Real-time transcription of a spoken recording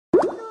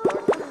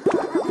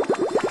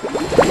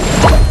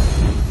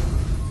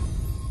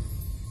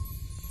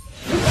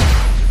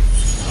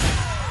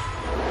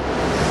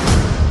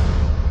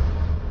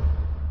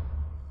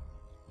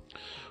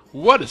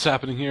What is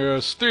happening,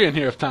 heroes? 3 and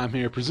here of time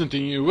here,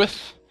 presenting you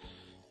with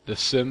The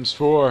Sims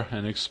 4,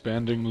 an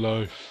expanding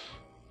life.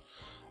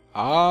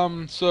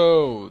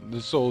 So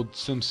this old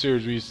Sim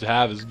series we used to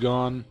have is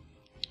gone.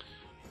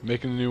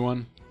 Making a new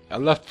one. I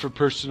left for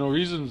personal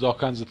reasons. All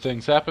kinds of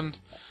things happened.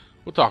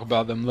 We'll talk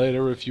about them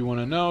later. If you want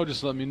to know,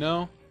 just let me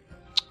know.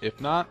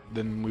 If not,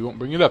 then we won't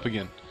bring it up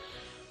again.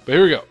 But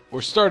here we go.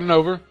 We're starting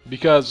over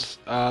because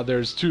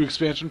there's 2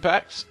 expansion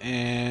packs,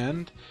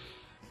 and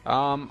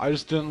I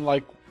just didn't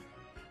like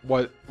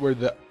where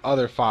the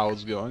other file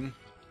was going.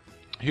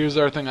 Here's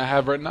everything I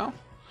have right now.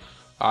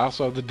 I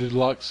also have the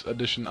Deluxe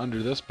edition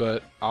under this,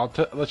 but I'll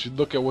let you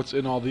look at what's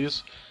in all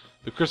these.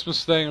 The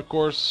Christmas thing, of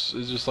course,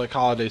 is just like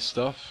holiday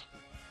stuff.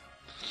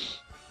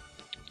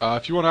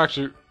 If you want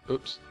to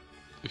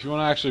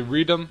actually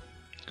read them,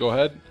 go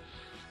ahead.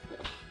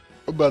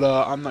 But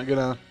I'm not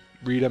gonna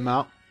read them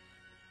out.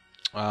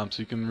 So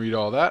you can read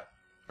all that,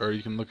 or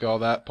you can look at all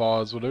that,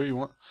 pause, whatever you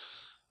want.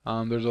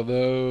 There's all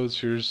those.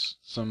 Here's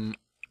some.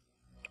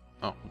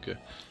 Oh, okay.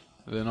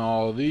 Then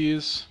all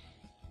these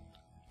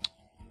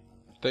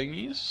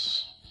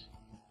thingies.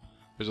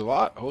 There's a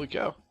lot. Holy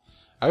cow!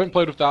 I haven't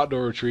played with the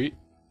Outdoor Retreat.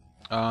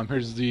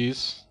 Here's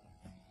these.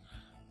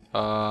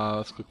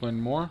 Let's click learn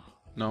more.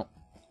 No.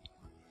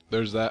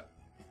 There's that.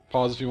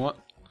 Pause if you want.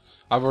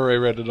 I've already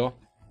read it all.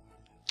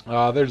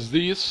 There's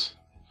these.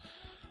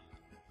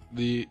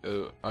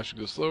 I should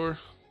go slower.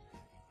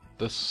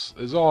 This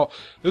is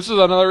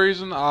another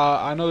reason.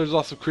 I know there's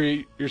also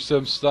Create Your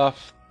Sim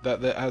stuff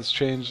that has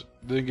changed.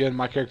 Then again,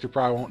 my character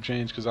probably won't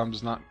change because I'm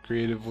just not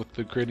creative with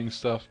the creating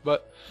stuff.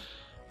 But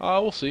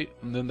we'll see.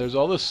 And then there's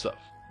all this stuff.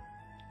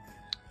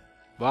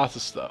 Lots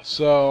of stuff.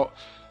 So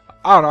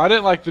I don't know. I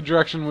didn't like the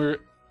direction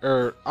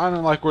I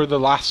didn't like where the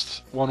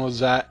last one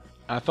was at.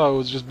 I thought it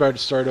was just better to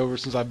start over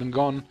since I've been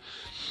gone.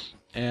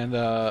 And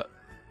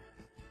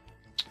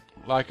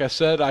like I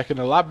said, I can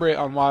elaborate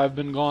on why I've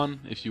been gone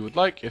if you would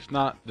like. If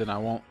not, then I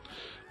won't.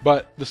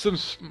 But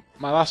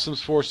my last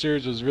Sims 4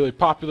 series was really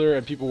popular,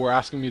 and people were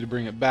asking me to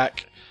bring it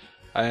back.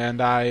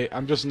 And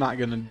I'm just not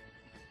gonna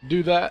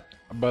do that.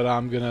 But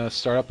I'm gonna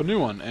start up a new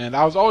one. And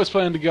I was always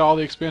planning to get all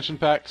the expansion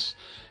packs,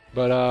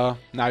 but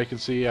now you can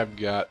see I've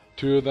got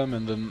 2 of them,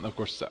 and then of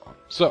course that one.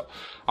 So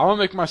I'm gonna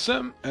make my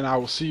sim, and I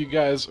will see you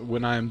guys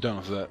when I am done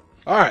with that.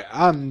 All right,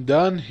 I'm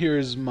done.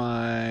 Here's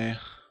my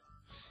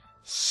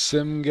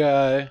sim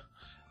guy.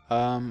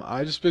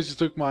 I just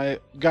basically took my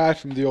guy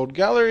from the old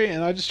gallery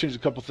and I just changed a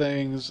couple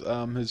things.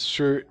 His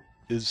shirt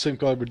is the same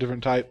color but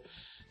different type.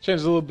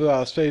 Changed a little bit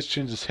about his face,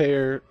 changed his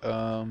hair.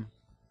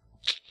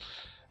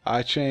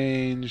 I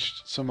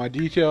changed some of my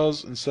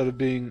details. Instead of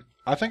being,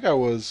 I think I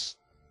was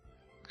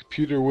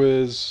computer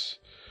whiz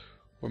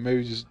or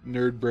maybe just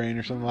nerd brain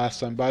or something last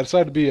time, but I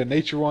decided to be a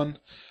nature one.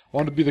 I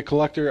wanted to be the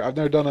collector. I've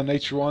never done a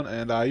nature one,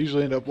 and I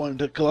usually end up wanting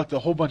to collect a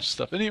whole bunch of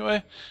stuff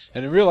anyway.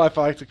 And in real life,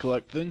 I like to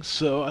collect things,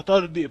 so I thought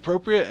it'd be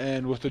appropriate.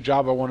 And with the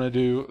job I want to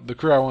do, the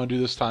career I want to do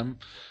this time,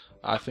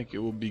 I think it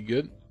will be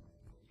good.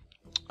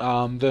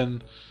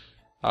 Then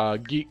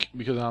geek,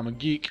 because I'm a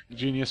geek.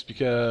 Genius,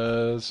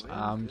 because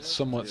I'm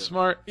somewhat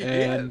smart.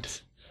 And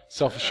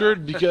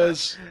self-assured,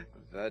 because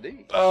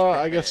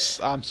I guess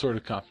I'm sort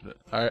of confident.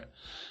 All right,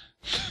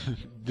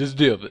 just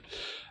deal with it.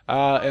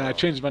 And I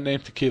changed my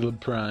name to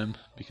Caleb Prime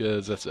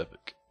because that's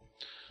epic.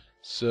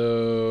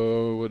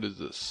 So what is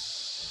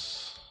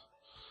this?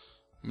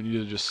 We need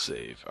to just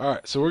save.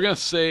 Alright, so we're gonna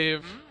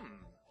save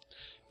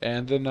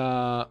and then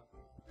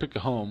pick a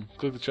home.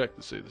 Click the check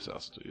to save this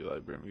house to your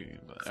library.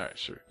 Alright,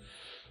 sure.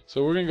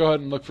 So we're gonna go ahead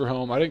and look for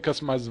home. I didn't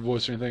customize the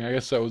voice or anything. I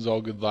guess that was all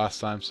good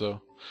last time,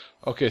 so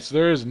okay, so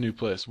there is a new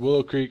place.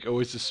 Willow Creek,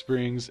 Oasis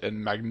Springs,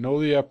 and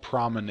Magnolia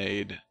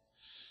Promenade.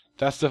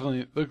 That's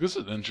definitely, look, this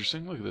is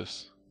interesting. Look at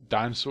this.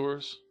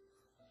 Dinosaurs.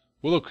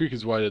 Willow Creek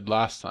is what I did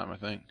last time, I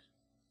think.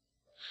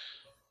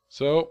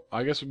 So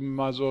I guess we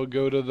might as well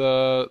go to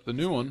the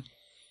new one.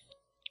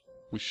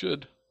 We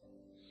should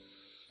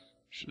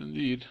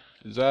indeed.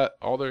 Is that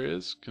all there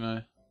is? Can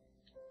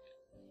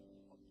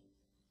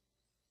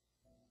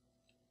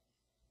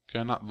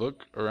I not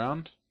look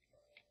around?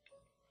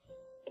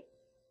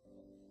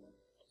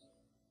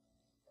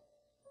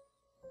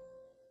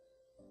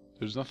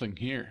 There's nothing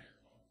here.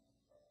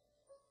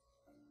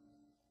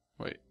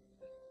 Wait.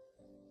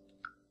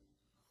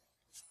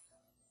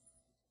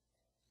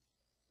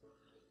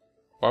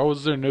 Why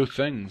was there no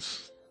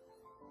things?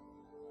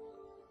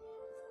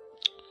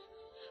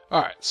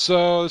 Alright,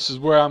 so this is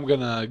where I'm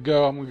gonna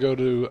go. I'm gonna go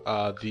to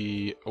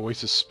the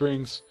Oasis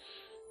Springs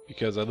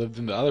because I lived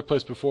in the other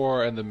place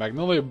before, and the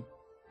Magnolia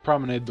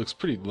Promenade looks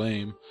pretty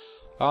lame.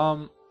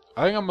 I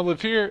think I'm gonna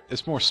live here.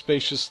 It's more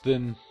spacious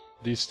than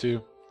these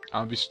two.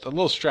 I'll be a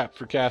little strapped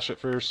for cash at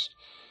first,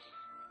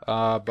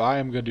 but I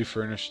am gonna do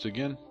furnished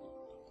again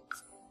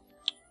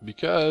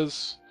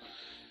because,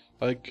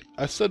 like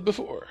I said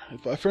before,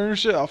 if I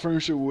furnish it, I'll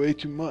furnish it way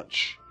too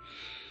much.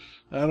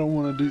 I don't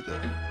want to do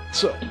that.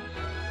 So,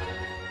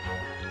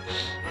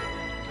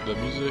 the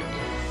music.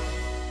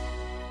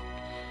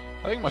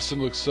 I think my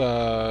sim looks, he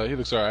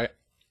looks alright.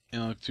 He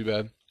don't look too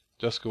bad.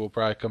 Jessica will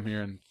probably come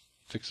here and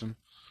fix him.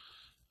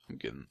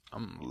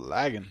 I'm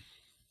lagging.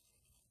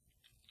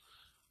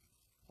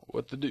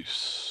 What the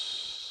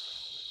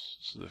deuce?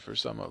 This is the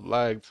first time I've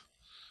lagged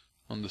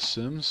on The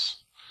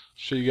Sims.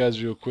 Show you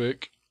guys real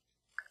quick.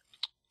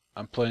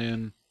 I'm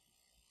playing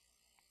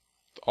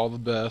all the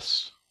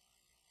best,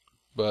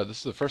 but this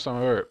is the first time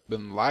I've ever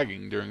been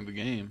lagging during the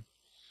game.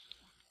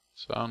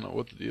 So I don't know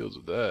what the deal is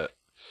with that.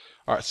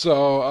 Alright,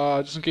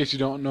 so just in case you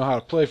don't know how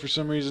to play for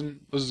some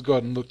reason, let's just go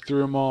ahead and look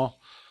through them all.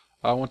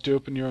 I want to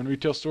open your own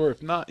retail store.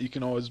 If not, you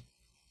can always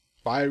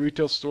buy a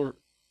retail store.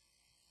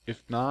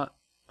 If not,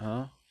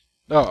 huh?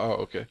 Oh,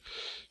 okay.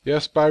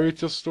 Yes, buy a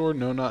retail store.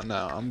 No, not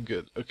now. I'm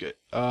good. Okay.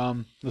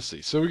 Let's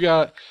see. So we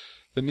got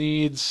the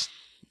needs.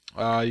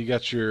 You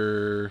got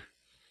your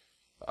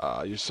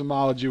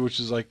simology, which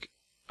is like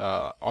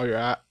all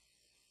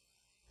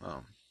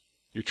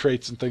your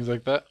traits and things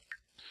like that.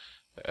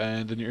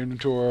 And then your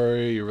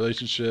inventory, your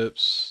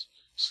relationships,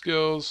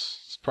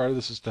 skills. Part of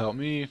this is to help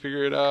me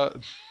figure it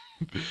out.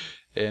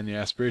 And the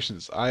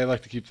aspirations. I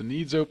like to keep the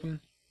needs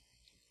open.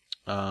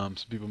 Some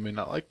people may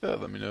not like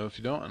that. Let me know if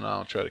you don't, and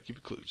I'll try to keep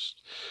it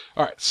closed.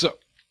 Alright, so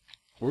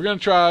we're going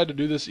to try to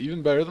do this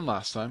even better than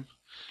last time.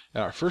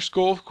 And our first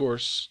goal, of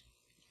course,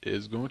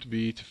 is going to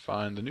be to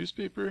find the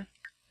newspaper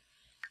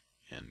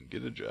and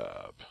get a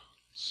job.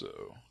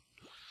 So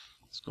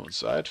let's go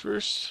inside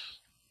first.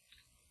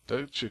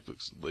 That chick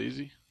looks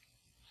lazy.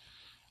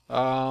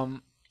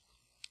 This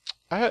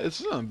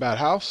isn't a bad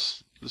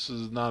house. This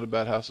is not a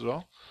bad house at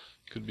all.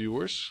 Could be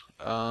worse.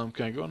 Can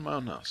I go in my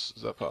own house?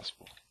 Is that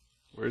possible?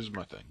 Where's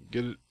my thing?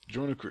 Get it.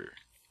 Join a career.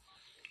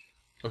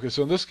 Okay,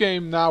 so in this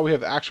game now we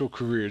have actual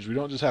careers. We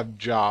don't just have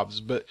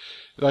jobs. But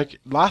like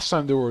last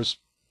time there was,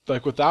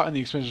 like without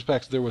any expansion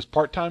packs, there was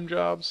part-time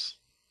jobs.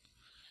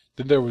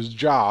 Then there was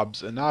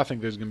jobs, and now I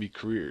think there's going to be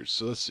careers.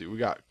 So let's see. We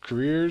got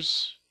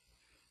careers.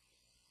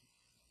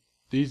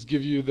 These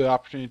give you the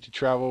opportunity to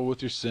travel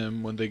with your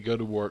sim when they go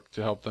to work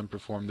to help them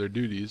perform their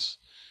duties.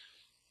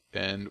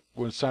 And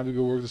when it's time to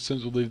go work, the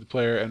Sims will leave the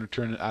player and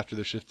return after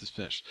their shift is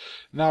finished.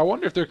 Now, I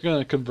wonder if they're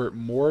going to convert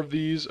more of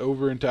these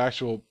over into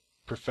actual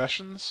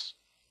professions.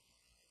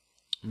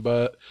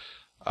 But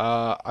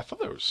I thought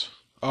there was...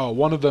 Oh,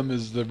 one of them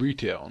is the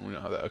retail, and we know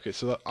how that... Okay,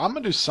 so I'm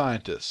going to do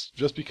scientist,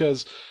 just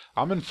because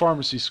I'm in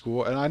pharmacy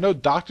school, and I know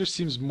doctor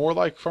seems more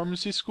like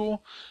pharmacy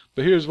school,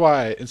 but here's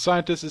why. In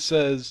scientist it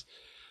says...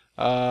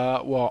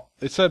 well,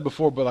 it said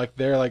before, but like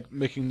they're like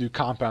making new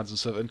compounds and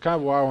stuff. And kind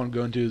of what I want to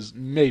go into is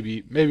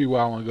maybe what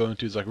I want to go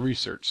into is like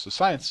research. So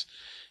science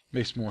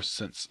makes more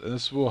sense, and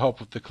this will help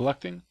with the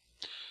collecting.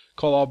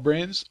 Calling all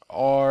brains.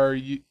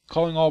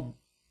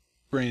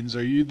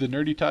 Are you the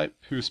nerdy type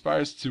who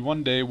aspires to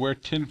one day wear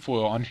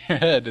tinfoil on your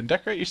head and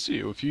decorate your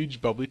studio with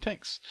huge bubbly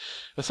tanks?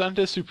 A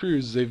scientist who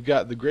proves they've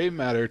got the gray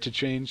matter to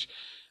change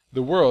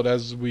the world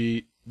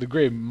the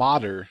gray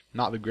matter,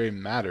 not the gray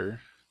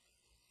matter.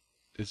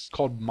 It's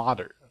called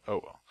modder.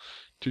 Oh well.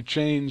 To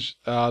change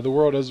the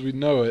world as we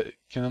know it,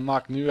 can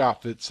unlock new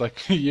outfits like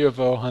a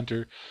UFO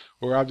hunter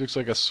or objects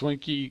like a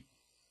swanky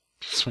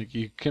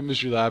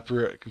chemistry lab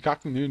for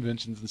concocting new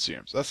inventions and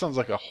serums. That sounds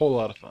like a whole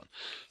lot of fun.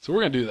 So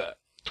we're going to do that.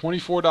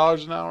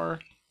 $24 an hour.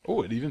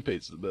 Oh, it even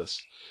pays the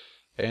best.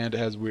 And it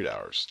has weird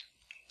hours.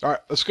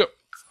 Alright, let's go.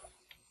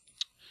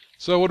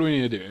 So what do we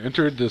need to do?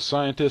 Enter the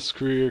scientist's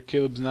career.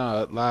 Caleb's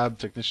now a lab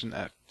technician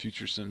at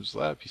Future Sims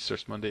Lab. He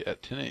starts Monday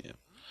at 10 a.m.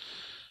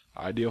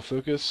 Ideal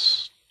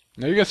focus.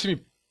 Now you're gonna see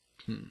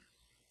me.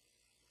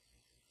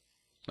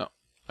 No,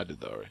 I did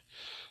that already.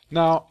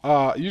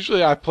 Now,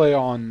 usually I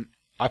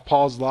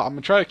pause a lot. I'm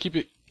gonna try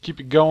to keep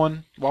it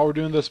going while we're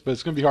doing this, but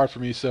it's gonna be hard for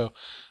me. So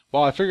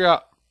while I figure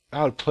out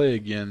how to play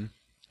again,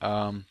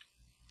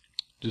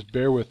 just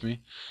bear with me.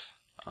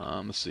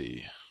 Let's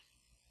see.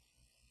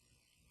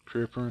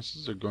 Career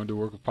preferences are going to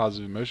work with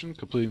positive emotion,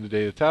 completing the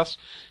daily tasks,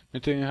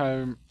 maintaining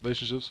high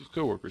relationships with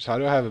coworkers. How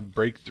do I have a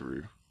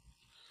breakthrough?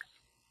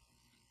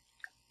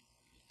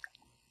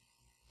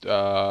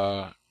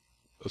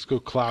 Let's go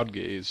cloud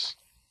gaze.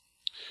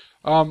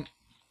 I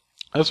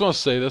just want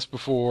to say this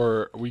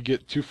before we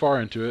get too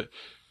far into it.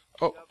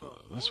 Oh,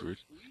 that's weird.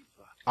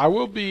 I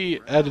will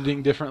be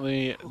editing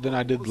differently than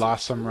I did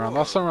last summer around.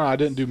 Last summer I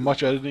didn't do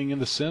much editing in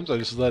The Sims. I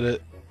just let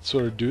it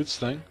sort of do its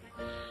thing.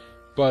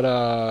 But,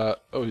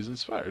 oh, he's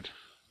inspired.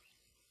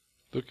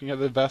 Looking at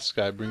the vast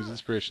sky brings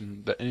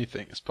inspiration that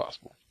anything is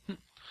possible.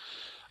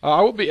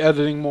 I will be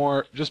editing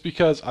more just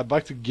because I'd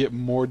like to get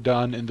more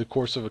done in the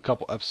course of a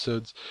couple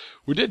episodes.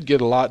 We did get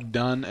a lot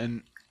done,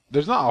 and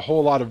there's not a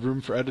whole lot of room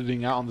for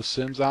editing out on The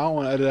Sims. I don't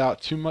want to edit out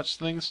too much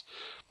things,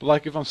 but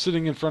like if I'm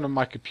sitting in front of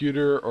my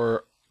computer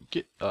or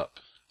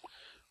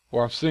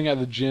I'm sitting at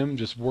the gym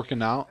just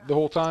working out the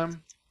whole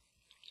time,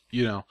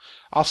 you know,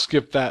 I'll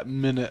skip that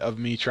minute of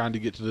me trying to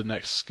get to the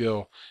next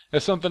skill.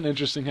 If something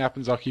interesting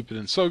happens, I'll keep it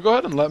in. So go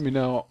ahead and let me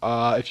know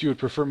if you would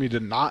prefer me to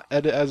not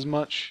edit as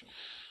much.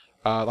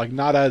 Like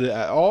not edit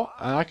at all,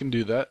 and I can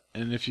do that.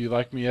 And if you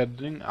like me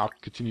editing, I'll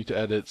continue to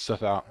edit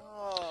stuff out.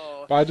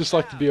 But I just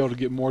like to be able to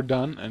get more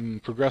done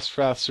and progress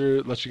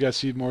faster, let you guys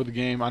see more of the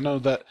game. I know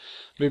that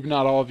maybe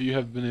not all of you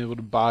have been able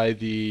to buy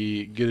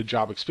the Get a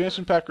Job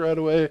expansion pack right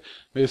away.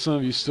 Maybe some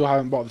of you still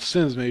haven't bought The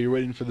Sims. Maybe you're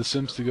waiting for The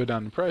Sims to go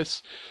down in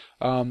price.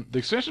 The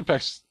expansion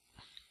packs...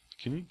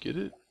 Can you get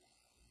it?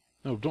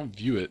 No, don't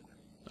view it.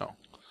 No,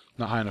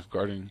 not high enough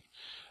guarding.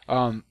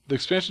 The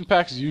expansion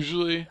packs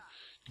usually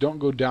don't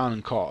go down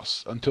in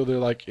cost until they're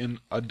like in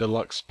a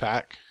deluxe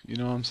pack. You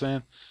know what I'm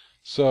saying?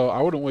 So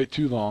I wouldn't wait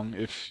too long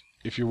if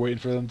you're waiting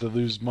for them to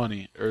lose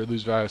money or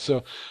lose value.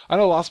 So I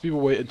know lots of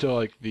people wait until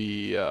like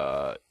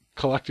the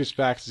collector's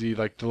packs, the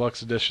like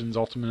deluxe editions,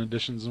 ultimate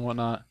editions, and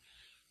whatnot,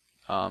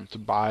 to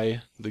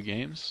buy the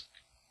games.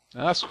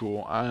 And that's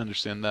cool. I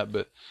understand that,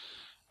 but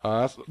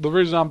that's the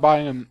reason I'm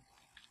buying them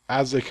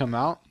as they come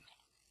out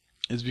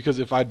is because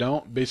if I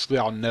don't, basically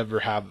I'll never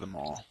have them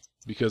all.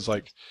 Because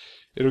like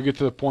it'll get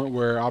to the point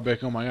where I'll be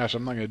like, oh my gosh,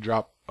 I'm not gonna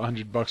drop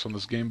 $100 on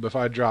this game, but if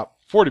I drop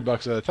 $40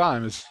 at a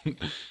time, it's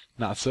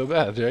not so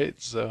bad, right?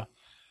 So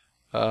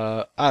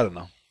I don't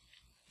know.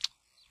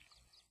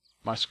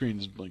 My screen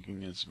is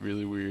blinking. It's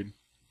really weird.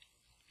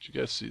 Did you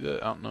guys see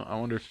that? I don't know. I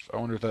wonder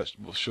if that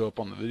will show up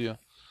on the video.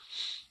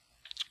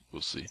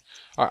 We'll see.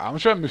 All right, I'm gonna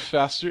try to move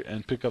faster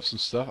and pick up some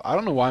stuff. I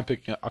don't know why I'm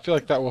picking up. I feel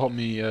like that will help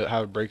me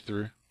have a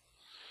breakthrough.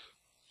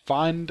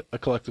 Find a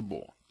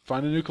collectible.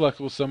 Find a new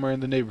collectible somewhere in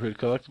the neighborhood.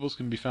 Collectibles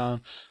can be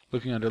found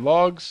looking under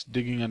logs,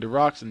 digging under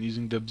rocks, and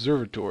using the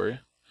observatory.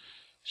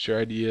 Share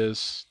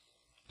ideas.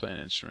 Play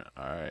an instrument.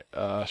 Alright,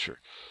 sure.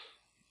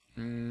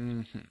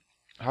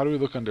 How do we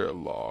look under a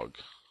log?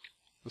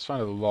 Let's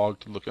find a log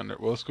to look under.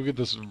 Well, let's go get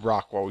this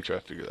rock while we try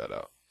to figure that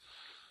out.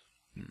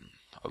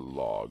 A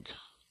log.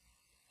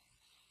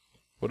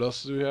 What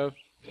else do we have?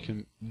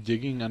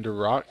 Digging under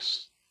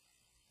rocks?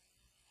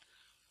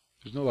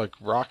 There's no like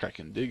rock I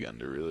can dig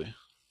under really.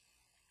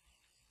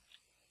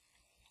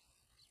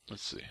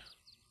 Let's see.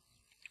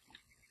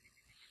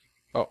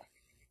 Oh.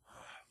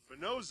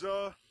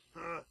 Venosa.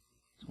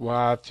 We'll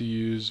have to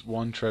use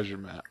one treasure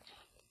map.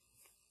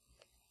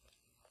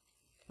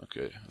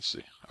 Okay, let's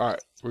see.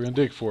 Alright, we're gonna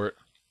dig for it.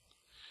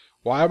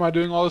 Why am I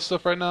doing all this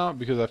stuff right now?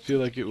 Because I feel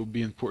like it will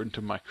be important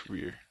to my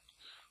career.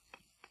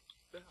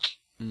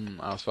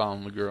 I was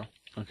following the girl.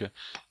 Okay.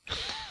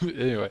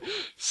 Anyway,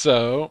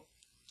 so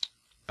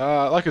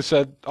like I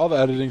said, all the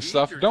editing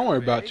stuff, don't worry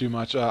about it too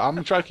much. I'm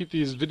gonna try to keep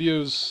these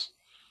videos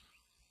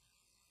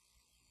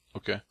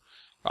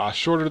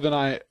shorter than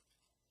I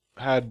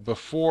had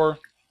before.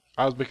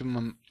 I was making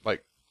them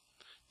like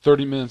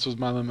 30 minutes was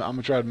my limit. I'm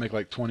gonna try to make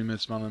like 20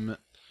 minutes my limit.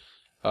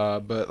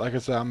 But like I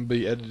said, I'm gonna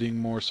be editing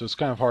more, so it's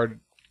kind of hard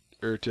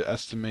to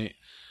estimate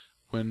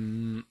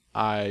when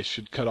I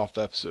should cut off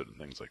the episode and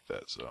things like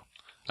that. So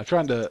I'm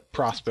trying to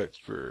prospect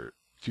for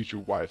future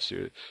wives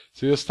here.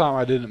 See, this time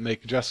I didn't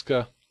make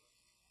Jessica.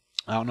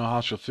 I don't know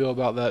how she'll feel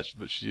about that,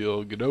 but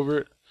she'll get over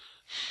it,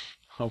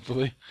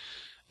 hopefully.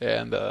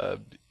 And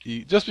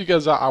just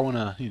because I want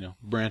to,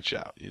 branch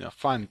out,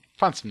 find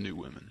some new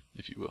women,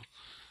 if you will.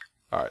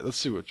 All right, let's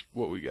see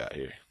what we got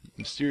here.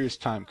 Mysterious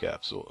time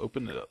capsule.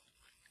 Open it up.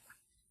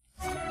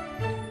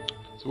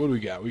 So what do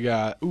we got? We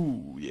got,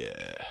 ooh,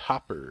 yeah,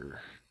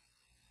 Hopper.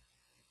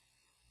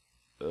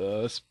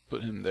 Let's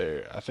put him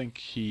there. I think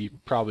he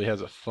probably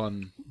has a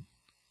fun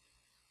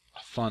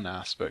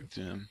aspect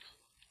to him.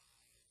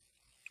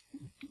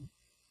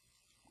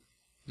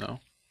 No?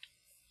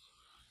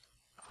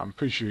 I'm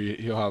pretty sure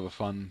he'll have a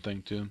fun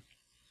thing to him.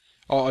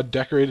 Oh, a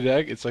decorated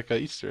egg? It's like an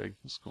Easter egg.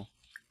 That's cool.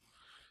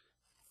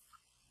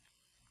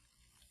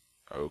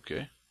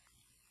 Okay.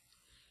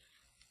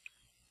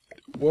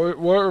 What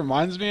it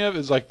reminds me of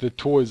is like the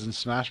toys in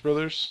Smash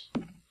Brothers.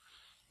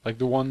 Like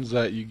the ones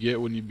that you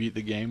get when you beat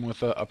the game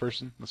with a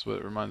person. That's what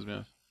it reminds me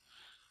of.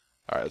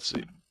 Alright, let's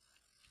see.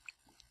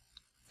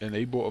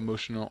 Enable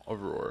emotional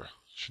aurora.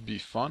 Should be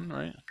fun,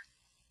 right?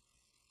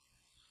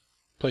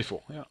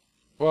 Playful, yeah.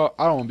 Well,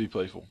 I don't want to be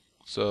playful.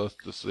 So let's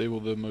disable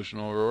the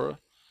emotional aurora.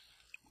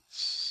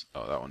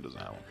 Oh, that one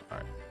doesn't have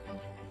one.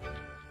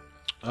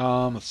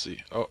 Alright. Let's see.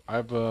 Oh, I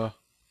have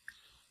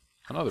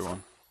another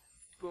one.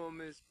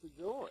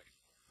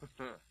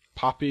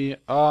 Poppy.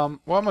 What I'm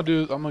gonna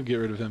do is I'm gonna get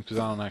rid of him because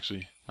I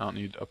don't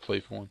need a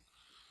playful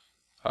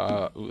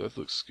one. Ooh, that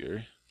looks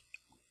scary.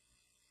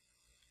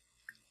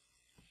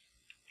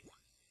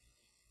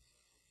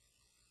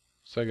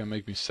 Is that gonna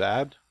make me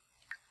sad?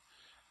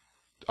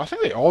 I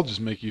think they all just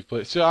make you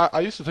play. See, I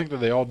used to think that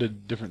they all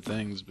did different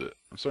things, but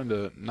I'm starting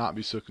to not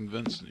be so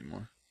convinced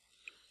anymore.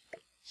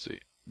 Let's see,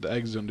 the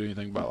eggs don't do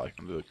anything, but I like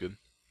them. They look good.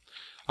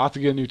 I'll have to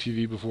get a new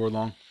TV before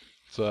long.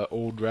 It's an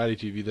old ratty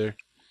TV there.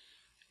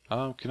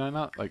 Can I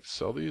not like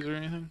sell these or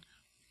anything?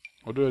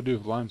 What do I do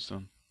with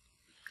limestone?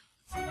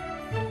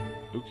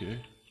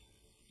 Okay.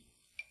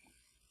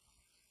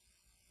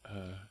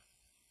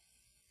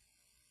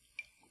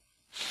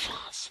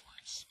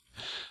 Fossilized.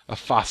 A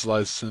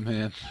fossilized sim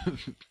hand.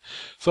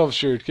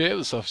 Self-assured. Okay,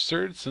 the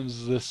self-assured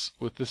sims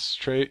with this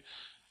trait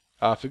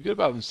feel good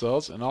about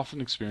themselves and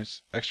often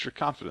experience extra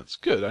confidence.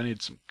 Good. I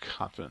need some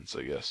confidence,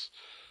 I guess.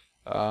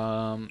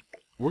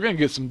 we're gonna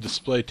get some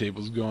display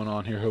tables going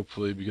on here,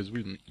 hopefully, because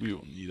we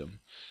will need them.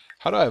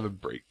 How do I have a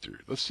breakthrough?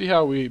 Let's see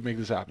how we make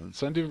this happen.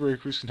 Scientific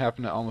breakthroughs can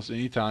happen at almost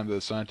any time that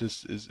a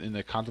scientist is in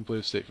a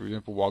contemplative state. For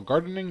example, while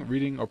gardening,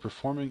 reading, or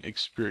performing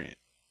experiments.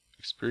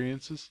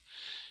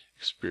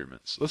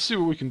 Let's see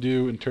what we can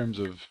do in terms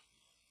of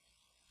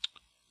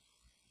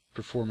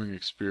performing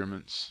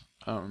experiments.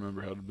 I don't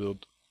remember how to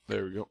build.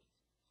 There we go.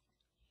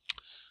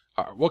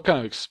 Alright, what kind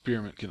of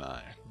experiment can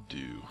I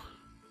do?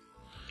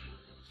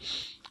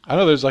 I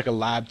know there's like a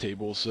lab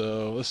table,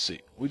 so let's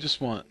see. We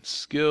just want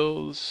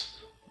skills.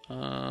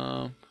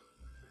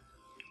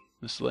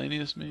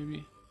 Miscellaneous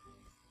maybe.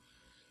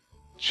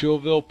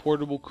 Chillville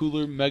portable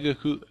cooler, mega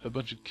cooler, a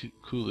bunch of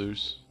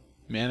coolers,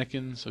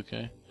 mannequins.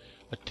 Okay,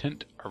 a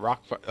tent, a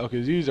rock fire.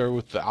 Okay, these are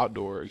with the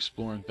outdoor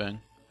exploring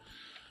thing.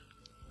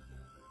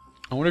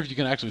 I wonder if you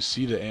can actually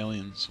see the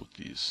aliens with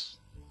these.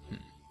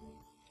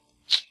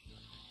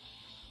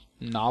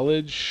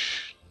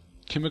 Knowledge.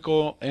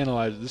 Chemical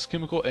analyzer. This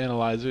chemical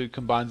analyzer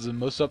combines the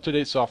most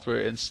up-to-date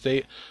software and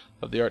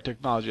state-of-the-art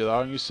technology,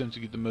 allowing USIM to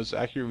get the most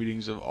accurate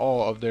readings of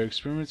all of their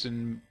experiments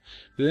and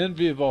the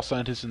envy of all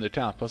scientists in their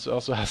town. Plus, it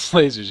also has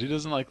lasers. Who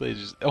doesn't like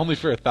lasers? Only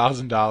for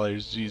 $1,000.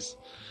 Jeez,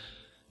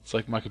 it's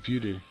like my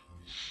computer.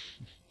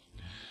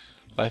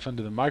 Life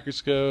under the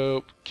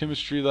microscope.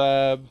 Chemistry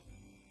lab.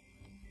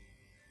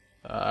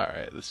 All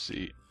right, let's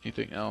see.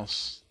 Anything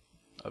else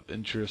of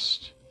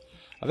interest?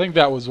 I think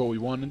that was what we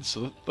wanted,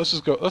 so let's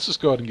just go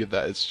ahead and get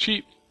that. It's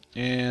cheap,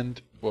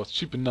 and well, it's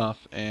cheap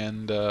enough,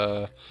 and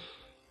there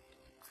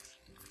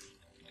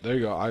you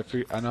go. I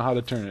know how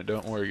to turn it.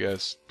 Don't worry,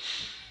 guys.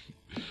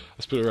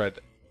 Let's put it right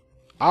there.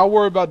 I'll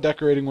worry about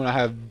decorating when I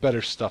have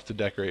better stuff to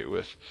decorate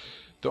with.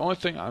 The only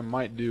thing I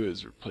might do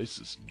is replace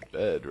this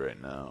bed right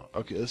now.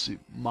 Okay, let's see.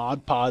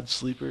 Mod Pod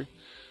Sleeper.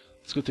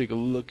 Let's go take a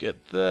look at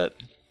that,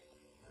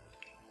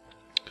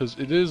 because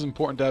it is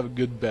important to have a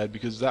good bed,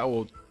 because that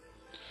will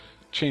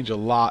change a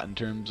lot in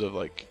terms of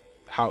like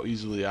how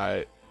easily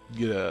I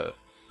get a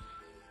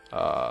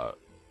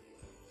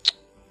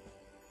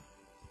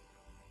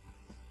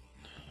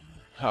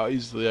how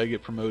easily I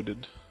get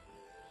promoted.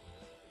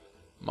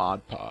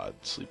 Mod Pod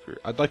Sleeper.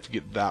 I'd like to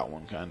get that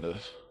one kind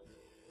of.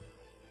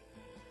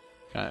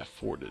 Can I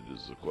afford it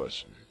is the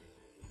question.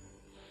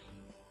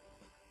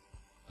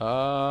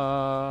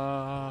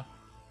 Yeah,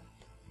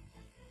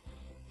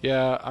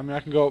 I mean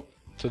I can go up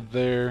to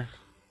there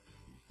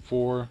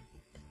for.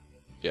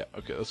 Yeah,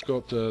 okay, let's go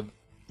up to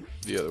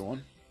the other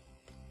one.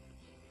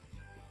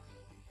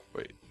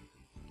 Wait,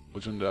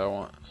 which one did I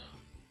want?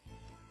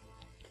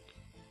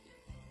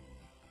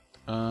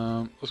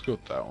 Let's go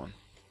with that one.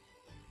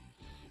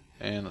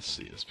 And let's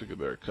see, let's pick a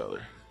better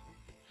color.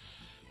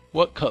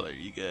 What color,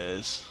 you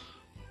guys?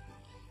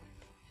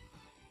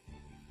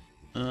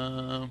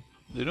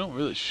 They don't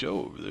really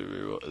show over there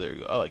very well. There you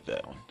go, I like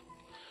that one.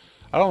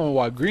 I don't know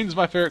why green's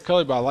my favorite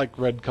color, but I like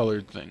red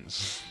colored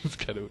things. It's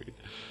kind of weird.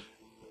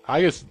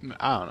 I guess,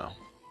 I don't know.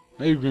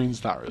 Maybe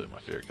green's not really my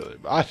favorite color,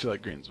 but I feel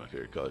like green's my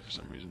favorite color for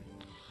some reason.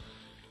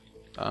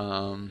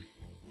 I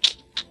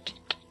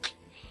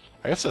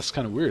guess that's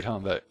kind of weird, huh?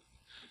 That,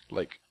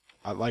 like,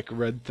 I like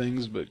red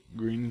things, but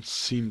green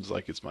seems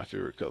like it's my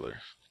favorite color.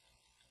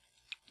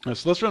 Alright,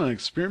 so let's run an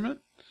experiment.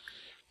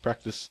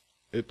 Practice.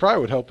 It probably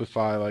would help if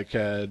I, like,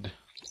 had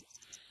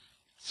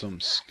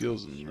some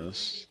skills in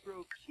this.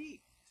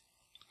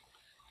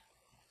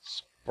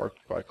 Sparked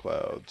by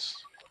clouds.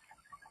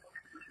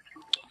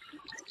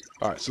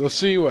 Alright, so let's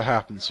see what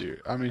happens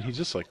here. I mean, he's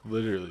just like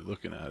literally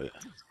looking at it.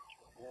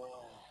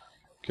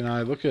 Can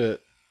I look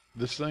at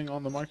this thing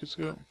on the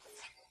microscope?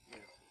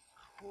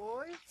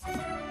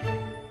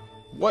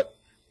 What?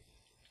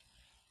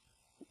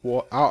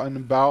 What? Out and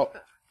about?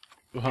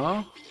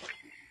 Huh?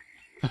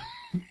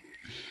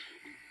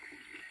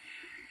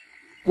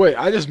 Wait,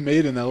 I just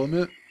made an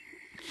element?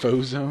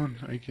 Foe zone?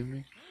 Are you kidding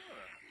me?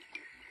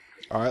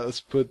 Alright, let's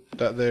put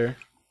that there.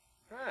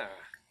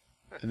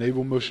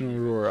 Enable motion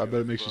aurora. I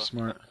bet it makes you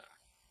smart.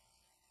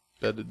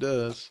 Bet it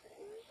does.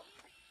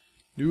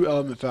 New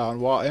element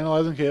found. While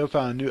analyzing, KO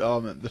found a new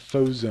element, the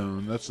foe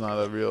zone. That's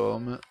not a real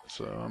element,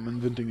 so I'm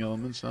inventing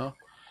elements now.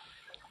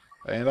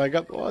 And I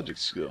got the logic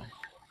skill.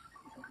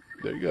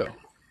 There you go.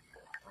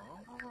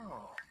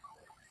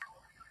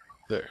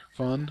 There.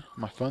 Fun.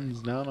 My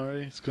fun's down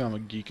already. It's because I'm a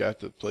geek. I have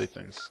to play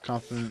things.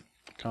 Confident.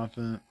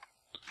 Confident.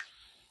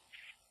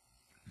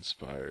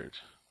 Inspired.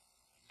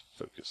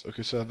 Focus.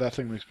 Okay, so that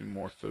thing makes me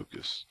more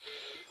focused.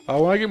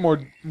 When I get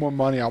more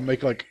money, I'll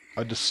make like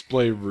a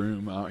display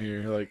room out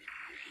here. Like,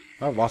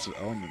 I have lots of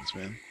elements,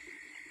 man.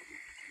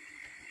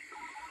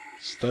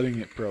 Studying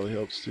it probably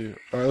helps too.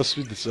 Alright, let's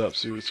speed this up,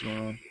 see what's going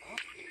on.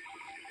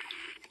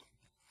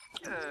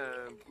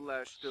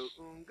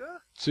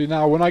 See,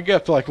 now when I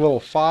get to like level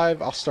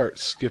 5, I'll start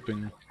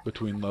skipping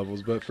between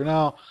levels. But for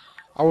now,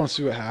 I want to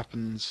see what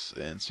happens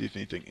and see if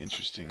anything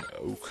interesting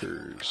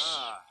occurs.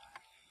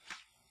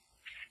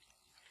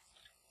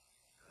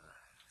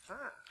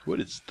 What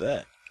is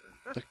that?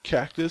 A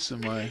cactus?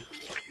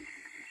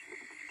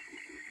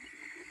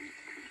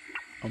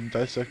 I'm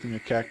dissecting a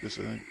cactus,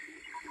 I think.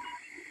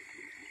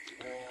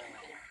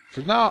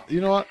 For now,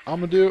 you know what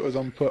I'm gonna do is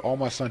I'm gonna put all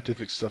my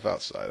scientific stuff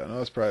outside. I know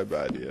that's probably a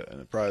bad idea, and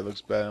it probably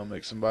looks bad. It'll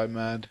make somebody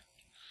mad,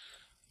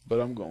 but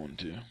I'm going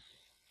to.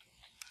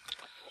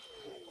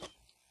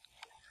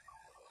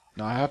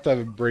 Now I have to have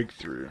a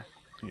breakthrough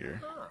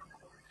here.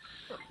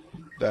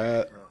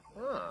 That,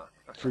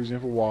 for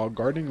example, while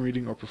gardening,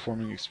 reading, or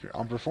performing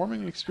I'm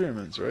performing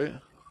experiments, right?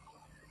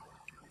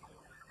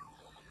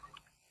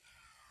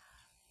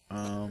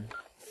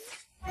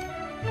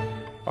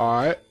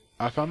 Alright,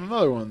 I found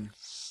another one.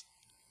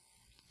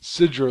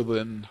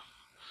 Sidrolin.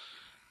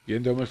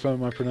 Again, don't make fun of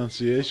my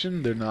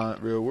pronunciation. They're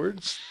not real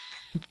words.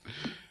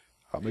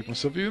 I'll make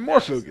myself even more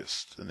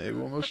focused.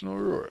 Enable emotional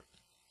reward.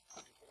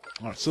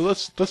 Alright, so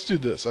let's do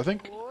this. I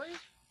think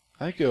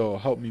it'll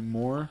help me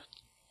more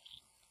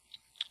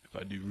if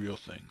I do real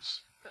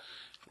things.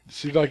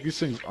 See, like, these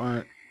things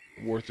aren't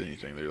worth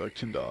anything. They're like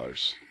 $10.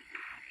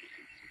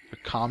 They're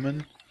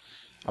common.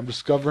 I'm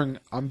discovering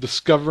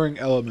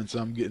elements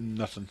and I'm getting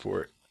nothing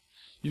for it.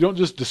 You don't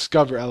just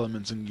discover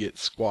elements and get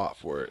squat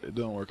for it. It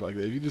don't work like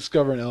that. If you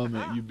discover an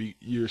element,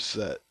 you're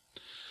set.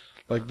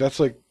 Like, that's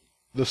like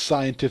the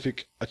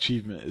scientific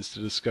achievement is to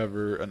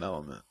discover an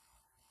element.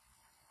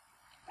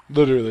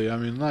 Literally, I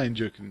mean, I'm not even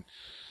joking.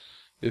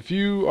 If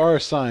you are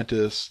a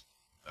scientist,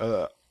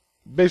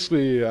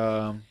 basically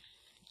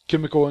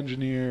chemical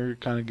engineer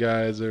kind of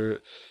guys, or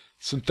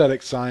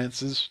synthetic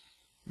sciences,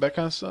 that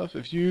kind of stuff,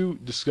 if you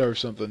discover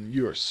something,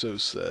 you are so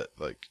set.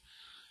 Like,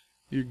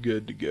 you're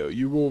good to go.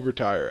 You will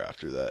retire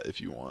after that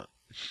if you want.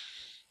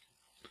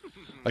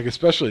 Like,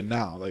 especially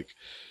now. Like,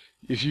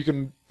 if you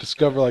can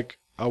discover, like,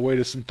 a way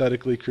to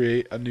synthetically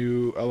create a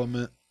new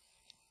element,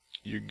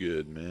 you're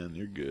good, man.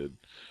 You're good.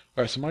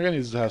 Alright, so my guy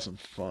needs to have some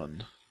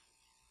fun.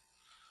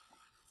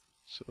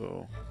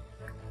 So,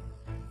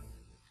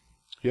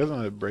 he hasn't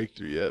had a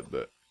breakthrough yet,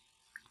 but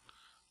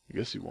I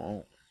guess he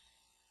won't.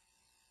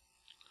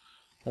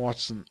 I'll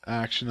watch some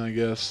action, I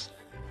guess.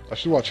 I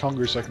should watch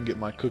Hunger so I can get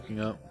my cooking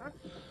up.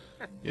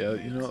 Yeah,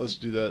 you know what, let's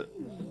do that.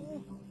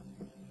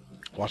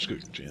 Watch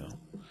cooking channel.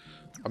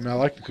 I mean, I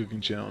like the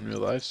cooking channel in real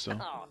life, so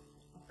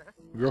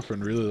my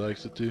girlfriend really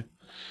likes it too.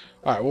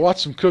 Alright, we'll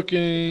watch some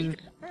cooking.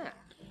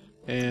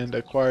 And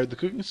acquired the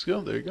cooking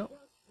skill. There you go.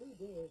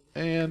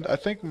 And I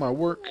think my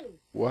work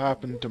will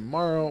happen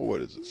tomorrow.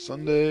 What is it,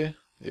 Sunday?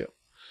 Yep.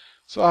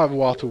 So I have a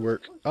while to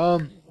work.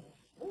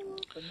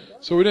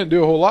 So we didn't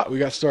do a whole lot. We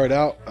got started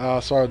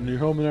out, started a new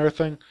home and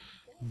everything.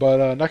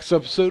 But next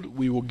episode,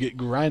 we will get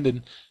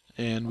grinding.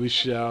 And we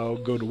shall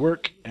go to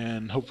work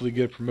and hopefully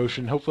get a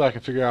promotion. Hopefully I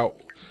can figure out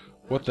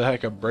what the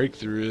heck a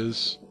breakthrough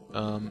is.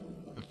 And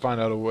find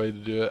out a way to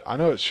do it. I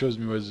know it shows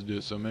me ways to do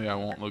it, so maybe I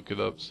won't look it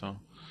up. So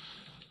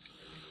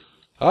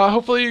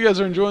hopefully you guys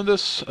are enjoying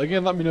this.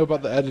 Again, let me know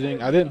about the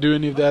editing. I didn't do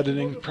any of the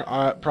editing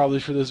probably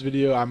for this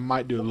video. I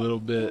might do a little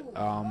bit.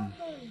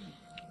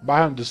 But I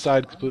haven't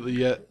decided completely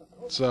yet.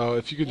 So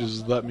if you could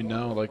just let me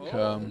know, like,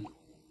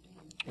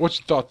 what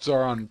your thoughts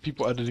are on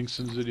people editing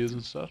Sims videos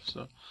and stuff.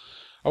 So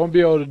I won't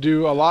be able to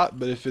do a lot,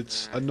 but if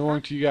it's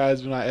annoying to you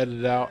guys when I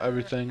edit out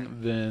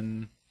everything,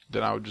 then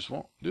I just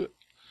won't do it.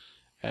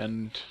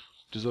 And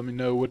just let me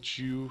know what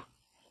you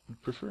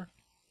would prefer.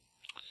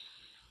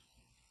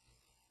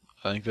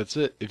 I think that's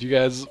it. If you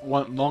guys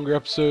want longer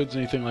episodes,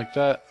 anything like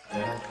that,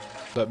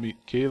 let me.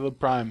 Caleb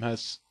Prime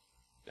has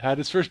had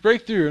his first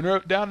breakthrough and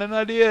wrote down an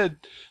idea.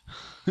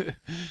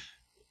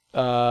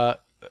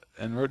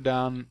 And wrote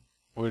down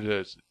what it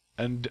is.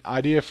 An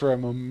idea for a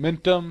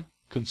momentum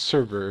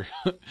conserver.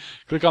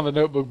 Click on the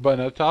notebook button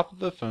at the top of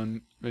the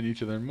phone menu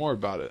to learn more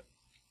about it.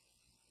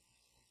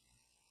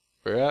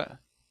 Where at?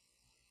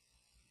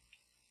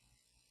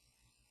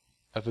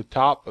 At the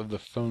top of the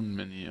phone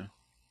menu.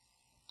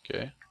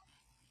 Okay.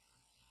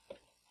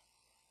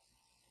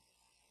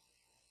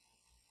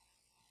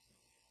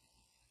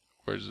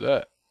 Where's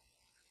that?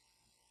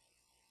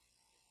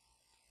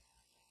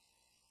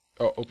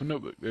 Oh, open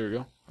notebook. There we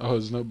go. Oh,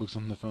 his notebook's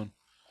on the phone.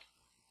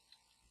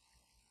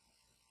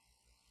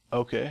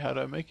 Okay, how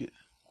do I make it?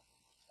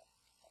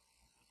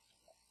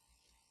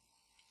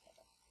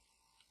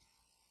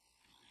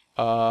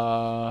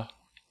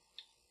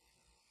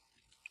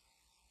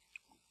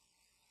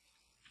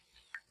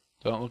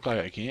 Don't look like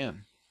I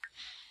can.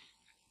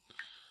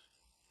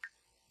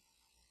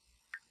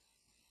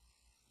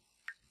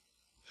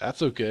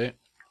 That's okay.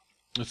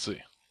 Let's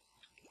see.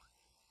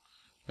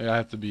 Maybe I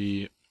have to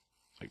be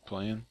like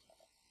playing.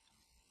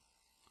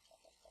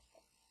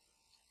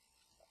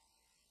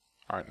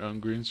 Alright, no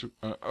green.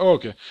 Oh,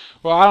 okay.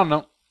 Well, I don't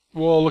know.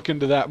 We'll look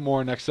into that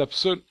more next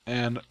episode.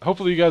 And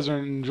hopefully you guys are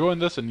enjoying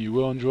this, and you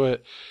will enjoy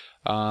it.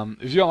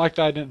 If you don't like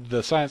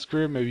the science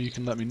career, maybe you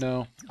can let me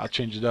know. I'll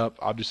change it up.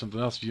 I'll do something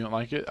else if you don't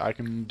like it. I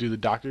can do the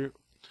doctor.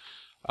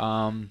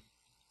 Let's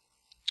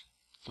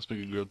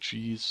make a grilled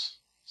cheese.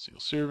 Single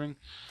serving.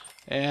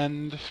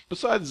 And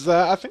besides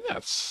that, I think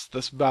that's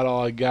about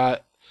all I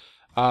got.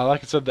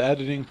 Like I said, the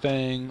editing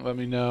thing, let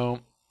me know.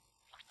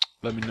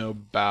 Let me know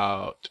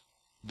about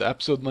the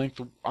episode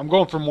length. I'm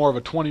going for more of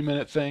a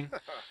 20-minute thing.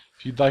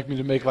 If you'd like me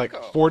to make like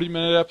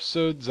 40-minute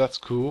episodes, that's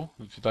cool.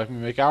 If you'd like me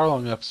to make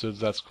hour-long episodes,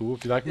 that's cool.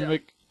 If you'd like me to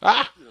make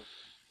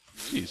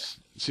Jeez.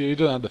 See, he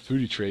doesn't have the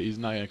foodie trait. He's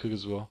not gonna cook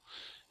as well.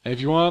 And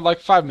if you want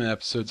like 5-minute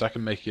episodes, I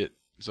can make it.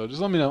 So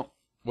just let me know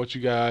what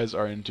you guys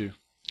are into.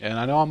 And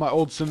I know on my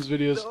old Sims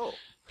videos,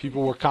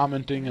 people were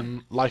commenting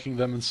and liking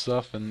them and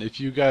stuff. And if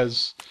you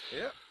guys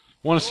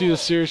want to see the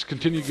series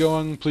continue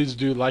going, please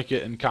do like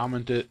it and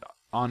comment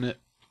on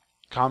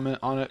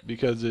it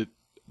because it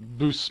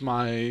boosts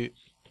my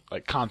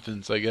like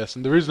confidence, I guess.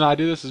 And the reason I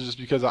do this is just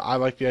because I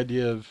like the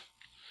idea of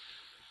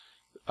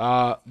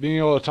being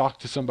able to talk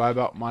to somebody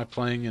about my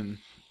playing,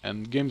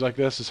 and games like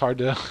this. It's hard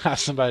to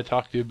ask somebody to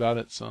talk to you about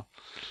it. So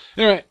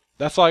anyway,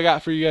 that's all I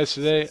got for you guys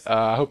today.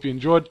 I hope you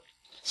enjoyed.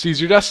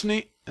 Seize your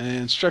destiny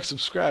and strike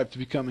subscribe to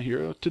become a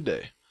hero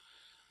today.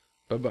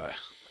 Bye bye.